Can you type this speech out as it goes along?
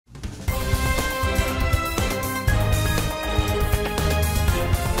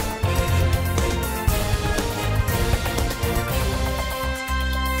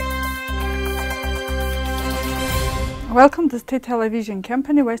Welcome to State Television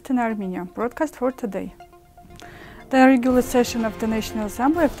Company Western Armenia, broadcast for today. The regular session of the National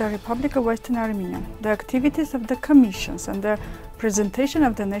Assembly of the Republic of Western Armenia, the activities of the commissions and the presentation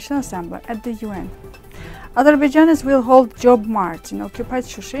of the National Assembly at the UN. Azerbaijanis will hold job marts in occupied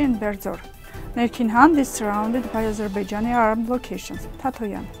Shushi and Berdzor. Nerqin is surrounded by Azerbaijani armed locations,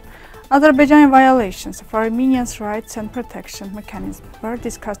 Tatoyan. Azerbaijani violations of Armenians' rights and protection mechanism were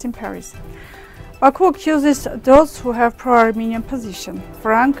discussed in Paris. Baku accuses those who have pro-Armenian position,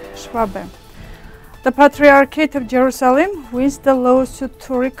 Schwabe. The Patriarchate of Jerusalem wins the lawsuit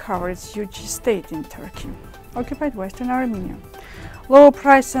to recover its huge state in Turkey. Occupied Western Armenia. Low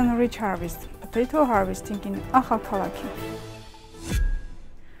price and rich harvest. Potato harvesting in Akhalkalaki.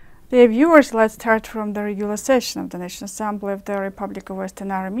 Dear viewers, let's start from the regular session of the National Assembly of the Republic of Western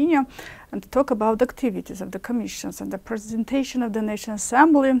Armenia and talk about the activities of the commissions and the presentation of the National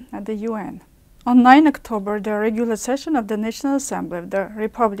Assembly at the UN. On 9 October, the regular session of the National Assembly of the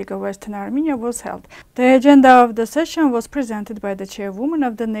Republic of Western Armenia was held. The agenda of the session was presented by the chairwoman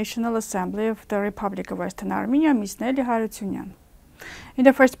of the National Assembly of the Republic of Western Armenia, Ms. Nelly Harutunian. In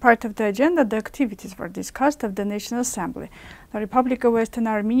the first part of the agenda, the activities were discussed of the National Assembly, the Republic of Western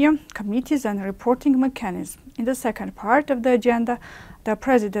Armenia, committees and reporting mechanism. In the second part of the agenda, the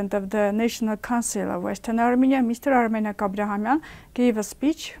President of the National Council of Western Armenia, Mr. Armine, gave a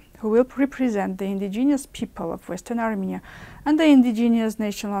speech who will represent the indigenous people of Western Armenia and the Indigenous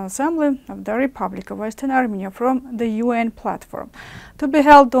National Assembly of the Republic of Western Armenia from the UN platform, to be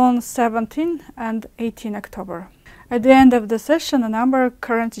held on 17 and 18 October. At the end of the session, a number of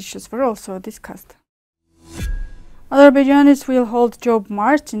current issues were also discussed. Azerbaijanis will hold job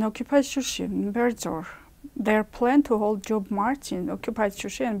marts in occupied Shushi and Berdzor. They plan to hold job marts in occupied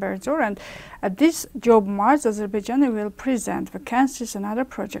Shushi and Berdzor, and at these job marts, Azerbaijani will present vacancies and other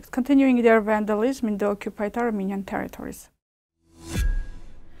projects, continuing their vandalism in the occupied Armenian territories.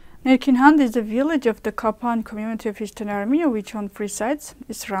 Nerqin is a village of the Kapan community of Eastern Armenia, which on three sides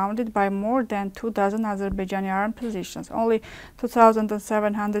is surrounded by more than 2,000 Azerbaijani armed positions. Only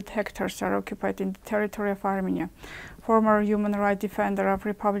 2,700 hectares are occupied in the territory of Armenia. Former human rights defender of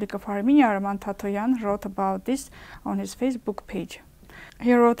Republic of Armenia, Tatoyan, wrote about this on his Facebook page.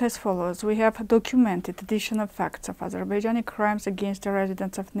 He wrote as follows: "We have documented additional facts of Azerbaijani crimes against the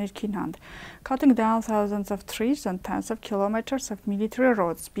residents of Nerqin, cutting down thousands of trees and tens of kilometers of military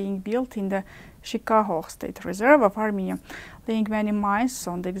roads being built in the Shikaho State Reserve of Armenia, laying many mines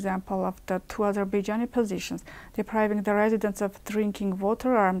on the example of the two Azerbaijani positions, depriving the residents of drinking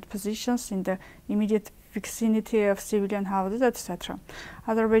water, armed positions in the immediate vicinity of civilian houses, etc.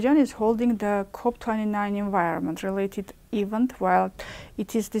 Azerbaijan is holding the COP29 environment-related event while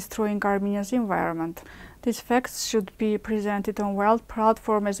it is destroying Armenia's environment. These facts should be presented on world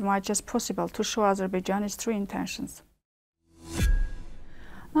platform as much as possible to show Azerbaijan's true intentions."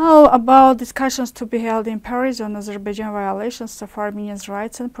 Now about discussions to be held in Paris on Azerbaijan violations of Armenians'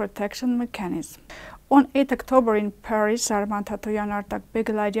 rights and protection mechanism. On 8 October in Paris, Armand Tatoyan, Artak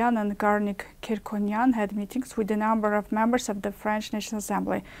Beglarian and Garnik Kirkonian had meetings with a number of members of the French National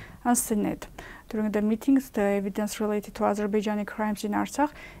Assembly and Senate. During the meetings, the evidence related to Azerbaijani crimes in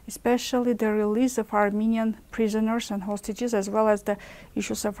Artsakh, especially the release of Armenian prisoners and hostages, as well as the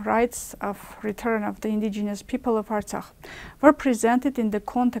issues of rights of return of the indigenous people of Artsakh, were presented in the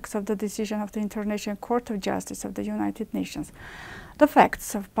context of the decision of the International Court of Justice of the United Nations. The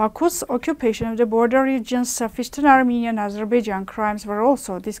facts of Baku's occupation of the border regions of Eastern Armenia and Azerbaijan crimes were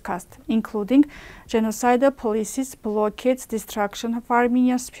also discussed, including genocidal policies, blockades, destruction of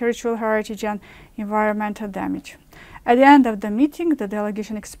Armenia's spiritual heritage and environmental damage. At the end of the meeting, the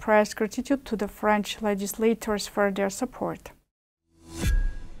delegation expressed gratitude to the French legislators for their support.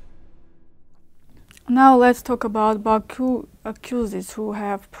 Now let's talk about Baku Accuses, who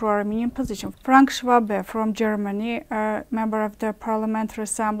have pro-Armenian position. Schwabe from Germany, a member of the Parliamentary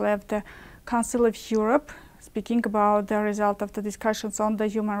Assembly of the Council of Europe, speaking about the result of the discussions on the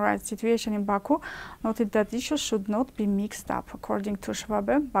human rights situation in Baku, noted that issues should not be mixed up. According to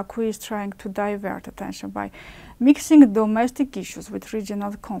Schwabe, Baku is trying to divert attention by mixing domestic issues with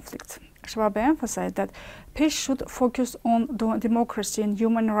regional conflicts. Schwabe emphasized that peace should focus on democracy and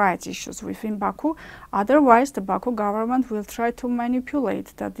human rights issues within Baku, otherwise the Baku government will try to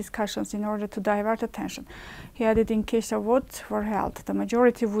manipulate the discussions in order to divert attention. He added, in case a vote were held, the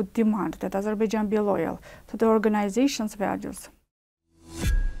majority would demand that Azerbaijan be loyal to the organization's values.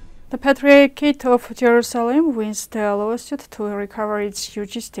 The Patriarchate of Jerusalem wins the lawsuit to recover its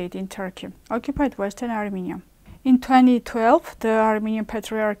huge state in Turkey, occupied Western Armenia. In 2012, the Armenian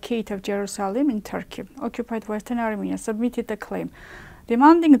Patriarchate of Jerusalem in Turkey, occupied Western Armenia, submitted a claim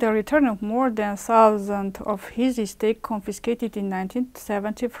demanding the return of more than 1,000 of his estate confiscated in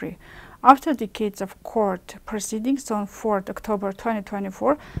 1973. After decades of court proceedings, on 4 October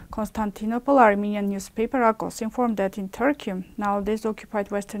 2024, Constantinople Armenian newspaper Agos informed that in Turkey, nowadays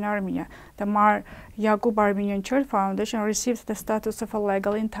occupied Western Armenia, the Mar Yaqub Armenian Church Foundation received the status of a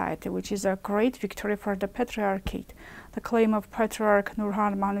legal entity, which is a great victory for the Patriarchate. The claim of Patriarch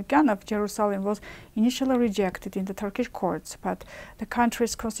Nurhan Manukyan of Jerusalem was initially rejected in the Turkish courts, but the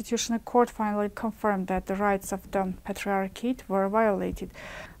country's constitutional court finally confirmed that the rights of the Patriarchate were violated.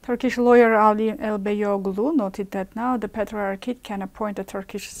 Turkish lawyer Ali Elbeyoglu noted that now the Patriarchate can appoint a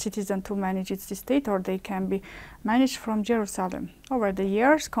Turkish citizen to manage its estate, or they can be managed from Jerusalem. Over the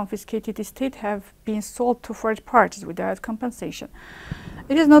years, confiscated estates have been sold to third parties without compensation.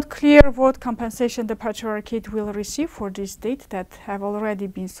 It is not clear what compensation the Patriarchate will receive for the estates that have already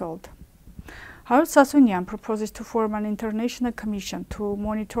been sold. However, Sahakyan proposes to form an international commission to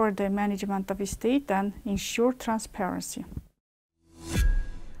monitor the management of estate and ensure transparency.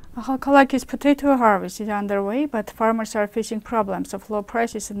 Akhalkalaki's potato harvest is underway, but farmers are facing problems of low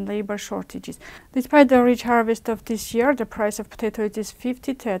prices and labor shortages. Despite the rich harvest of this year, the price of potatoes is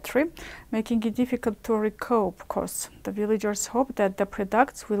 50 tetri, making it difficult to recoup costs. The villagers hope that the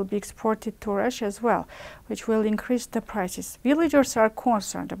products will be exported to Russia as well, which will increase the prices. Villagers are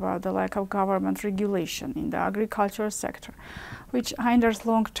concerned about the lack of government regulation in the agricultural sector, which hinders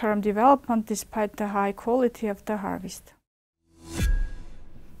long-term development despite the high quality of the harvest.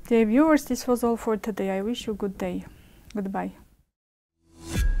 Dear viewers, this was all for today. I wish you a good day. Goodbye.